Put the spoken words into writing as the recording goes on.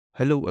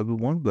Hello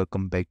everyone,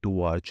 welcome back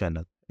to our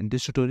channel. In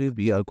this tutorial,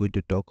 we are going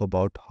to talk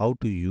about how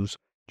to use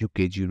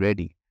UKG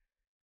Ready.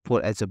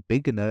 For as a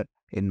beginner,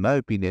 in my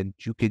opinion,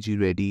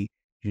 UKG Ready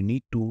you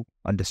need to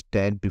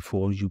understand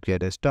before you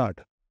get a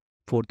start.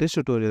 For this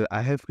tutorial,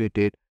 I have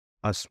created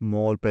a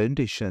small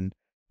presentation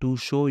to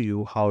show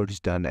you how it's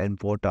done and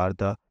what are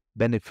the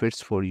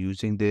benefits for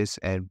using this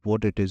and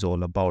what it is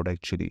all about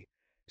actually.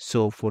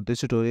 So for this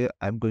tutorial,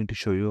 I'm going to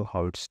show you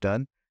how it's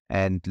done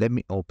and let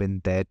me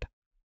open that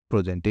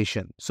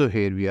presentation. So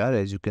here we are,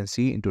 as you can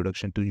see,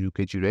 introduction to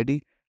UKG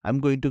Ready. I'm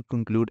going to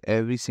conclude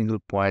every single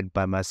point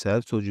by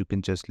myself so you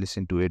can just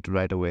listen to it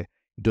right away.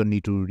 You don't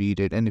need to read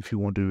it, and if you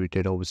want to read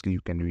it, obviously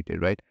you can read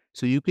it, right?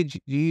 So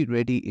UKG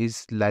Ready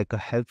is like a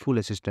helpful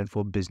assistant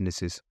for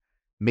businesses,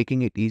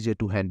 making it easier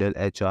to handle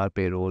HR,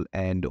 payroll,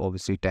 and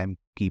obviously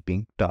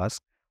timekeeping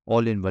tasks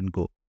all in one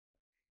go.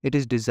 It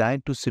is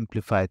designed to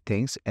simplify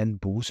things and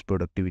boost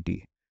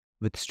productivity.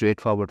 With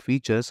straightforward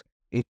features,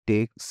 it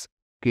takes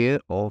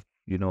care of,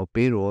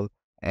 payroll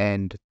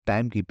and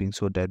timekeeping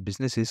so that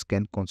businesses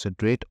can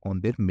concentrate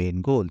on their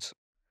main goals.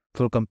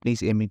 For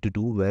companies aiming to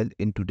do well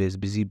in today's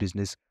busy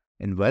business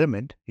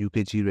environment,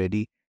 UKG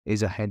Ready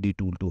is a handy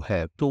tool to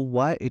have. So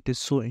why it is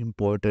so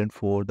important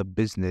for the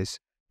business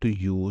to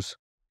use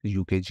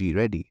UKG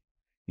Ready?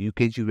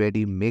 UKG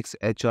Ready makes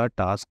HR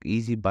tasks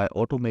easy by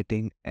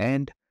automating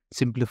and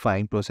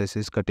simplifying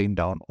processes, cutting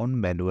down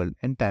on manual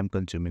and time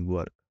consuming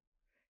work.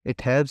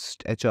 It helps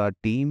HR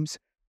teams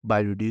by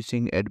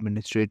reducing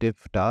administrative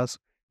tasks,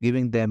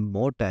 giving them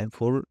more time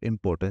for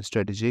important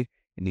strategic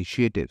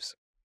initiatives.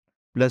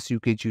 Plus,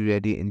 UKG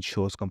Ready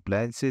ensures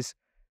compliances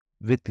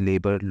with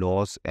labor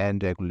laws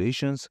and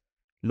regulations,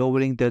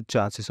 lowering the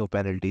chances of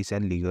penalties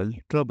and legal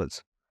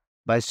troubles.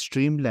 By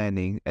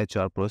streamlining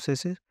HR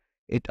processes,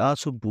 it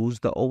also boosts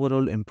the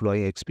overall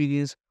employee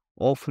experience,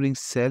 offering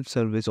self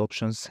service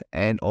options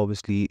and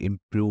obviously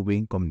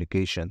improving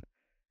communication.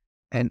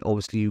 And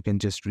obviously, you can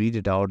just read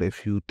it out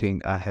if you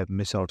think I have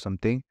missed out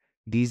something.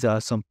 These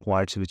are some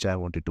points which I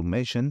wanted to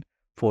mention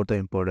for the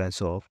importance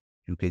of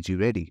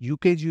UKG Ready.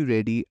 UKG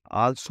Ready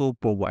also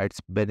provides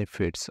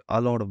benefits,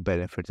 a lot of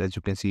benefits, as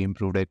you can see,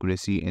 improved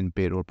accuracy in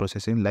payroll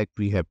processing, like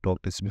we have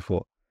talked this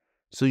before.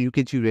 So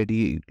UKG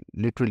Ready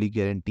literally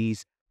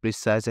guarantees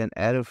precise and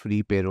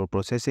error-free payroll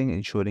processing,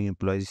 ensuring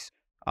employees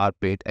are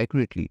paid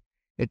accurately.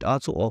 It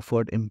also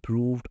offered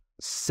improved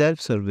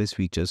self-service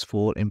features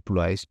for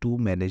employees to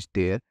manage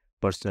their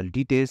personal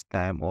details,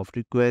 time of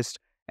request,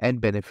 and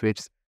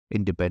benefits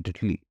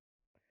independently.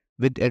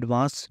 With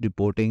advanced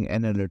reporting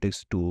and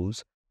analytics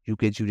tools,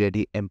 UKG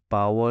Ready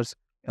empowers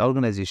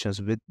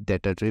organizations with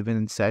data-driven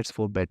insights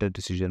for better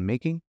decision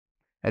making.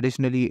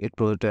 Additionally, it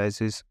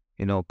prioritizes,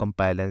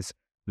 compliance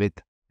with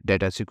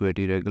data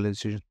security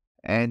regulations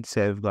and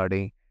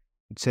safeguarding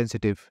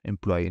sensitive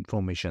employee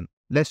information.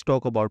 Let's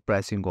talk about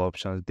pricing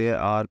options. There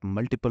are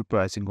multiple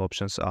pricing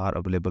options are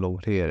available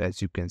over here.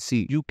 As you can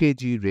see,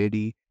 UKG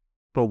Ready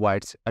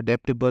provides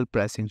adaptable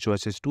pricing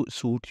choices to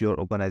suit your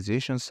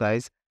organization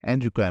size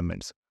and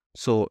requirements.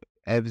 So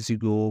as you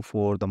go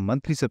for the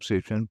monthly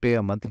subscription, pay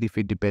a monthly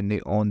fee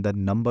depending on the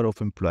number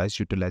of employees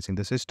utilizing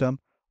the system,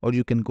 or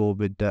you can go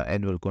with the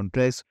annual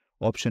contracts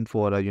option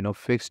for a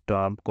fixed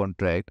term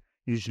contract,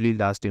 usually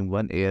lasting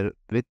 1 year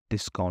with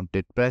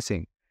discounted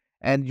pricing.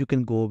 And you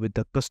can go with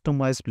the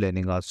customized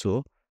planning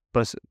also,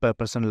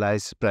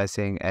 personalized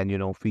pricing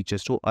and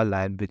features to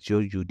align with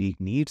your unique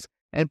needs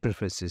and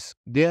preferences.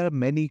 There are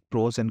many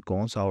pros and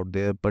cons out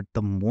there, but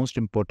the most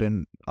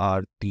important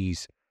are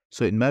these.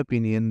 So in my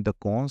opinion, the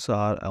cons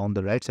are on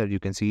the right side. You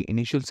can see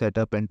initial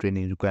setup and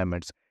training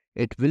requirements.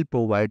 It will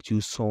provide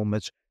you so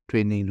much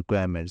training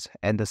requirements.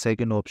 And the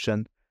second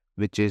option,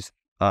 which is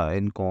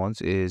in cons,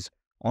 is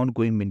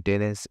ongoing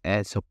maintenance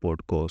and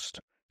support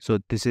cost. So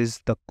this is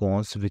the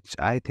cons which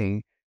I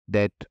think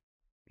that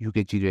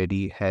UKG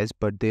Ready has,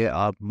 but there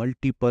are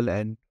multiple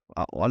and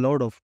a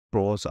lot of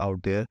pros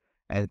out there,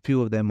 and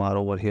few of them are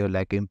over here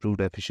like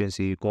improved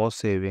efficiency, cost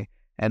saving,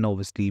 and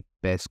obviously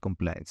best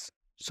compliance.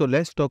 So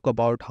let's talk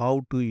about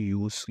how to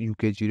use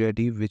UKG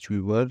Ready, which we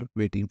were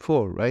waiting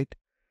for, right?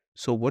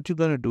 So what you're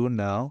gonna do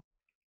now,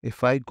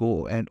 if I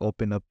go and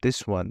open up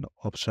this one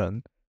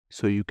option,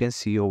 so you can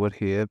see over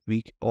here,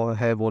 we all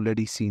have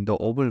already seen the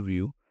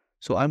overview.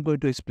 So I'm going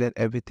to explain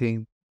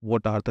everything,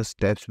 what are the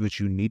steps which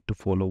you need to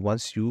follow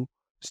once you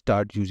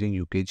start using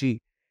UKG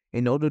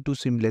in order to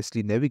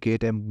seamlessly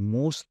navigate and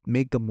most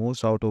make the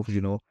most out of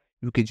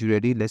UKG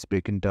Ready. Let's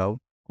break it down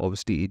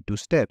obviously into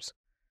steps.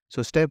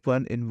 So step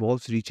one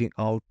involves reaching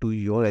out to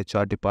your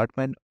HR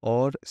department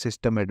or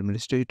system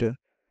administrator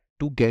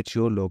to get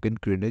your login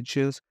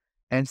credentials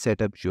and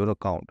set up your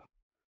account.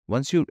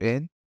 Once you're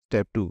in,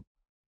 step 2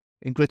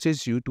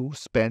 encourages you to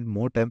spend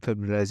more time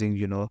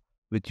familiarizing,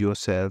 with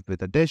yourself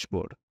with a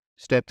dashboard.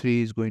 Step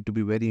 3 is going to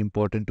be very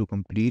important to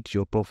complete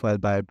your profile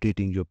by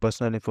updating your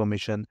personal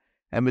information,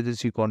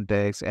 emergency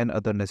contacts, and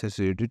other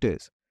necessary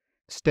details.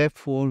 Step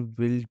 4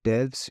 will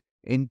delve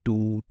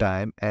into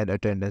time and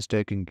attendance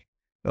tracking,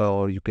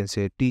 or you can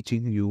say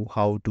teaching you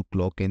how to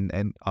clock in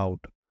and out,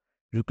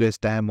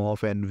 request time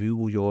off, and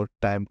view your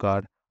time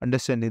card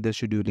understanding the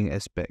scheduling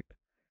aspect.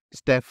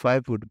 Step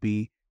 5 would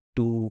be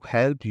to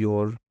help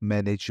your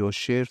manage your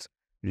shifts,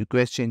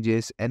 request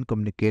changes, and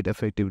communicate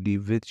effectively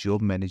with your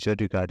manager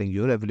regarding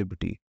your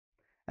availability.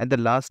 And the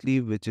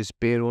lastly, which is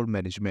payroll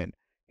management.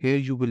 Here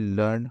you will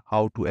learn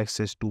how to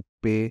access to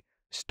pay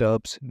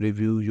stubs,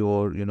 review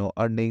your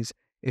earnings,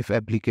 if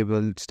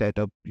applicable, set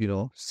up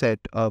your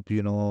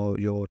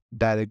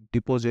direct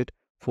deposit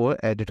for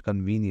added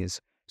convenience.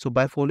 So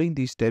by following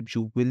these steps,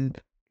 you will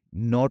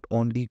not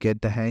only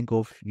get the hang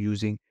of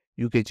using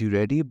UKG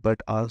Ready, but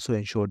also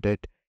ensure that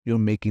you're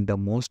making the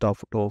most out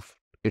of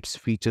its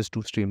features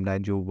to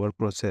streamline your work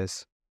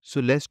process. So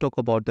let's talk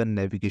about the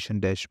navigation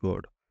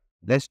dashboard.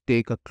 Let's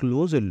take a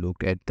closer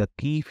look at the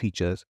key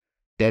features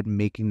that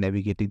making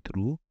navigating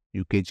through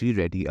UKG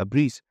Ready a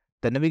breeze.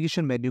 The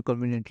navigation menu,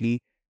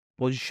 conveniently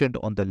positioned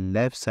on the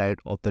left side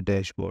of the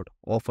dashboard,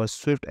 offers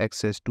swift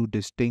access to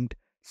distinct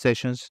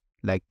sessions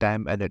like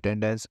time and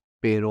attendance,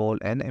 payroll,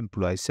 and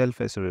employee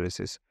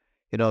self-services.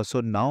 So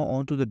now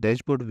on to the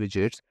dashboard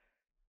widgets.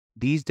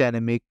 These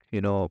dynamic,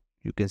 you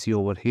can see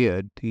over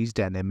here, these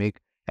dynamic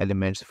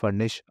elements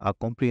furnish a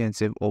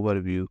comprehensive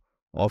overview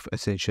of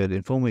essential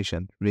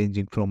information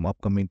ranging from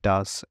upcoming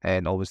tasks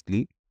and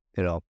obviously,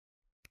 you know,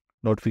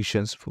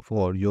 notifications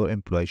for your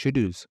employee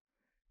schedules.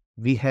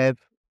 We have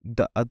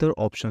the other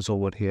options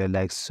over here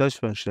like search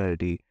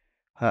functionality.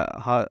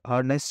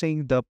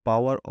 Harnessing the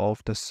power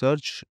of the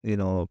search,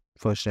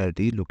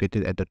 functionality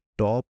located at the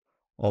top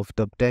of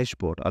the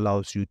dashboard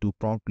allows you to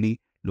promptly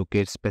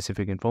locate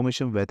specific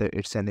information, whether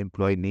it's an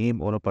employee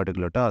name or a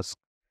particular task.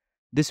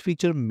 This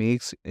feature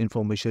makes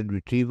information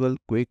retrieval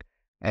quick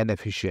and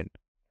efficient.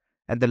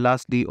 And then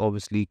lastly,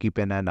 obviously, keep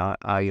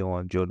eye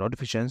on your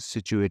notifications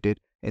situated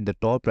in the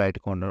top right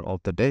corner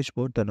of the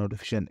dashboard. The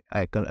notification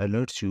icon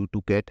alerts you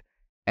to get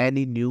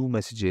any new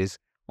messages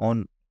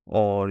on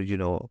or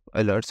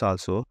alerts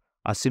also.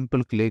 A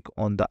simple click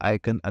on the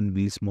icon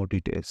unveils more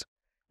details,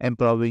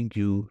 empowering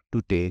you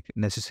to take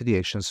necessary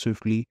actions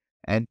swiftly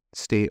and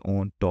stay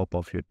on top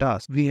of your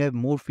task. We have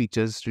more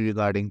features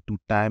regarding to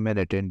time and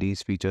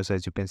attendees features,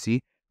 as you can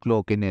see: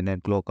 clock in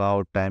and clock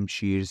out, time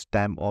sheets,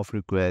 time off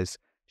requests,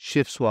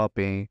 shift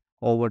swapping,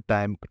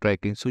 overtime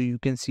tracking. So you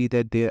can see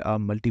that there are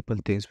multiple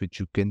things which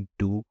you can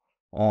do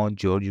on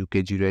your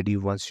UKG Ready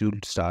once you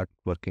start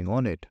working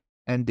on it.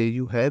 And there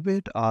you have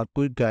it, our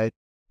quick guide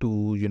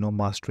to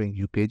mastering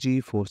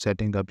UKG, for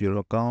setting up your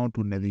account,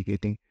 to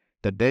navigating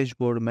the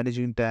dashboard,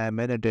 managing time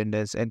and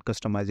attendance, and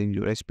customizing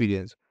your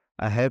experience.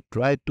 I have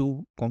tried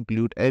to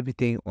conclude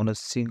everything on a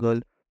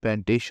single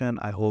presentation.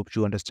 I hope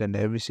you understand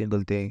every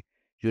single thing.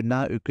 You're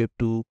now equipped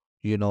to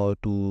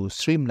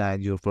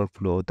streamline your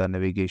workflow. The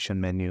navigation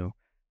menu,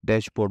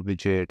 dashboard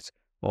widgets,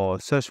 or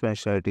search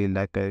functionality,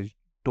 like I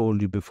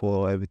told you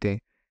before, everything.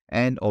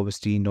 And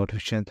obviously,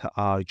 notifications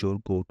are your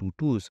go-to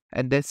tools.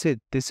 And that's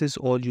it. This is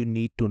all you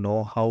need to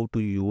know how to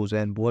use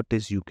and what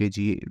is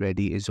UKG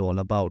Ready is all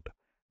about.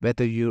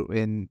 Whether you're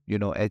in,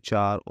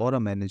 HR or a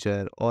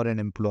manager or an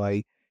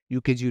employee,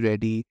 UKG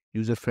Ready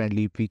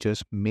user-friendly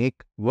features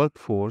make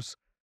workforce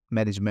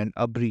management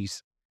a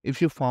breeze. If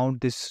you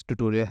found this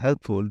tutorial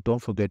helpful, don't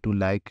forget to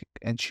like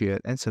and share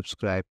and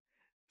subscribe.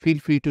 Feel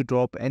free to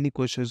drop any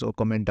questions or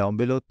comment down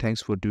below.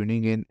 Thanks for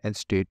tuning in and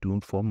stay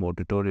tuned for more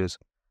tutorials.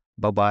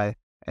 Bye bye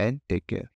and take care.